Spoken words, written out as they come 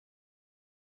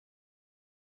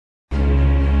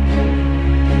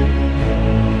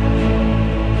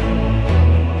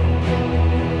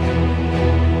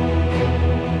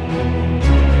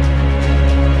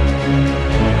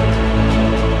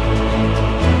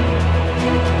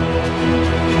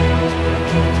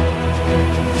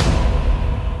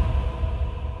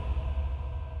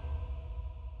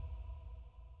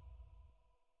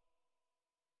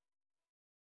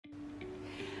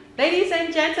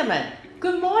and gentlemen,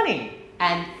 good morning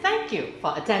and thank you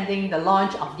for attending the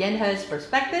launch of Yenher's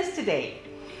Prospectus today.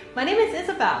 My name is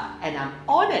Isabel and I'm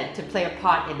honored to play a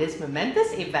part in this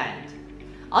momentous event.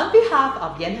 On behalf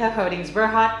of Yenher Holdings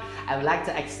Berhad, I would like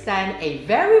to extend a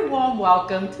very warm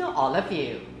welcome to all of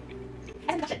you.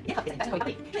 As an introduction, Yenher is an investment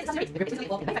holding company. It is subsidiary. The group is exclusively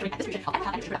involved in the manufacturing and distribution of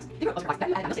agricultural products. The group also provides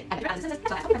value-added logistics and material businesses as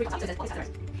well as every product services for its customers.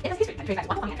 It has history and trade back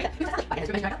to one farming trader who was established by Yenher's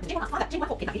group manager, Jane Wang in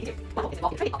 1982. Wang is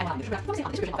involved in trade of animal nutrition products, focusing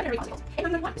on the distribution of veterinary pharmaceuticals. In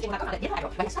 2021, Jane Wang co-founded Yenher Agro,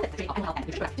 where he started the trade of animal health and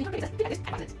nutrition products to include business, practice,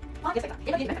 and business. 5 years later,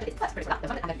 Yenher began manufacturing its first British product, the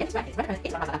funded under Yenher's brand, its reference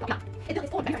is It built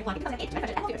its own manufacturing plant in 2008 to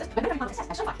manufacture animal food services, when manufacturing plant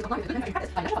assessed as certified to comply with good manufacturing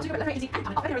practice by National Consumer Regulatory Agency and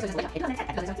Department of Veterinary Resources later in 2010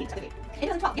 and 2017 respectively. In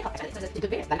 2012, Yenher expanded its services into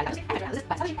various value-added logistics and material analysis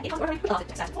by establishing an in-house organization which allows it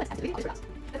to expand performance and stability of its products.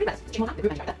 The three brothers, Jane Wang, the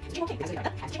group managing director, Jane Wang King, the executive director, and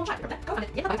Jane Wang Chai, the group co-founded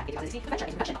Yenher Biotech in 2016 to venture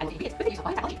into production of animal ingredients with the use of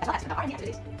biotechnology as well as R&D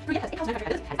activities. Through Yenher's in-house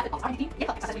manufacturing ability and effort of R&D team,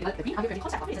 Yenher successfully developed the green algae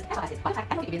concept of freezers as well as its biotech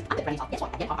animal ingredients under the brand of Yenher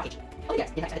and Yenher RH. Over the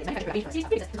years, Yenher expanded its manufacturing range from seeds to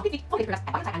freezers to completely formulated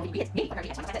products and biotech animal ingredients, mainly for R&D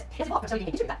and Prospectus. It has evolved from solely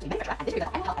being a distributor to manufacturer and distributor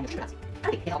of animal health and nutrition products.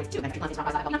 Currently, Yenher operates 2 manufacturing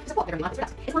plants in South to support their market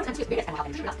products. Its plants and distribute various animal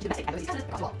health and nutrition products to domestic and overseas customers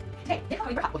across the world. Today, Yenher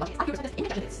Holdings Berhad will launch its IPO Prospectus in conjunction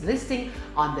with its listing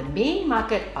on the main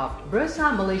market of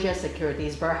Bursa Malaysia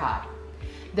Securities Berhad.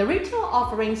 The retail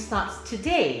offering starts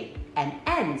today and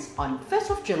ends on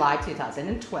 1st of July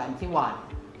 2021.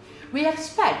 We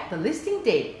expect the listing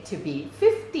date to be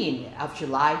 15th of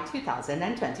July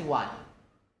 2021.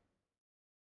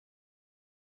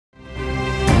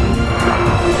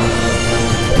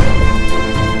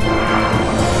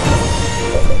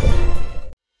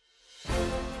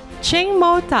 Cheng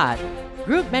Mo Tat,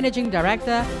 Group Managing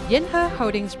Director, Yenher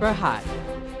Holdings Berhad.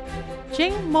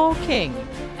 Cheng Mo King,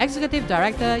 Executive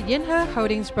Director, Yenher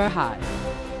Holdings Berhad.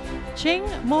 Cheng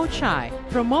Mo Chai,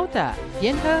 Promoter,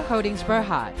 Yenher Holdings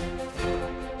Berhad.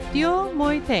 Teo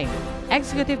Moi Teng,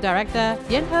 Executive Director,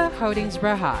 Yenher Holdings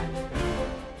Berhad.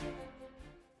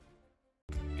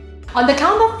 On the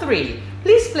count of 3,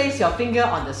 please place your finger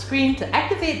on the screen to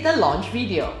activate the launch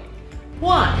video.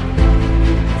 1,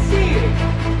 2,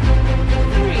 3.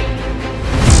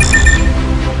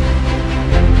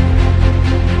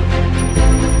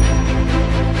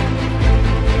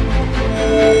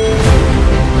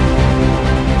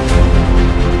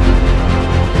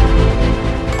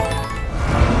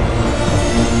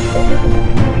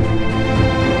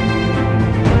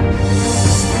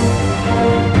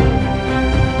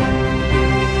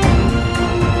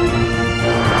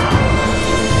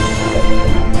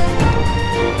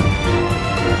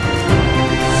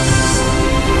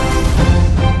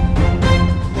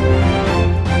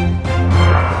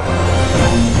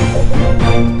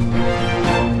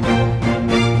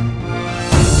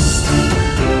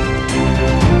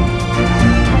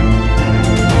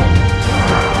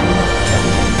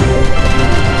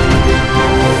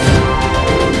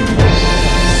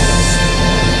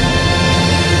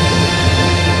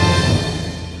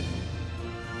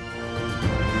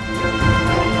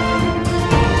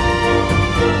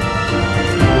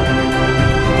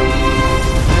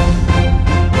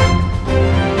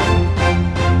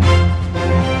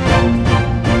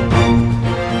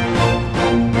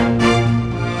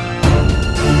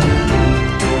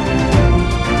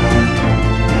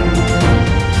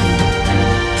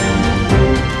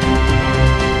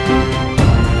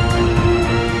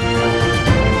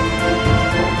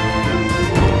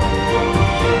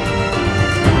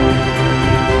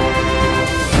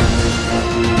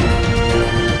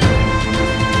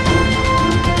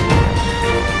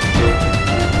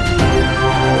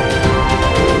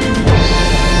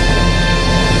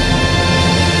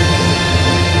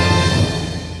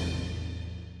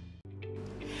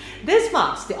 This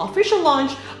marks the official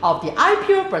launch of the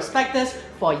IPO Prospectus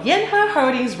for Yenher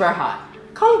Holdings Berhad.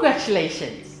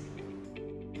 Congratulations!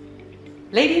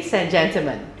 Ladies and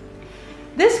gentlemen,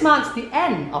 this marks the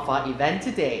end of our event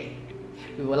today.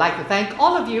 We would like to thank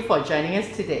all of you for joining us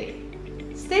today.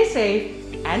 Stay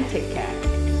safe and take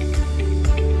care.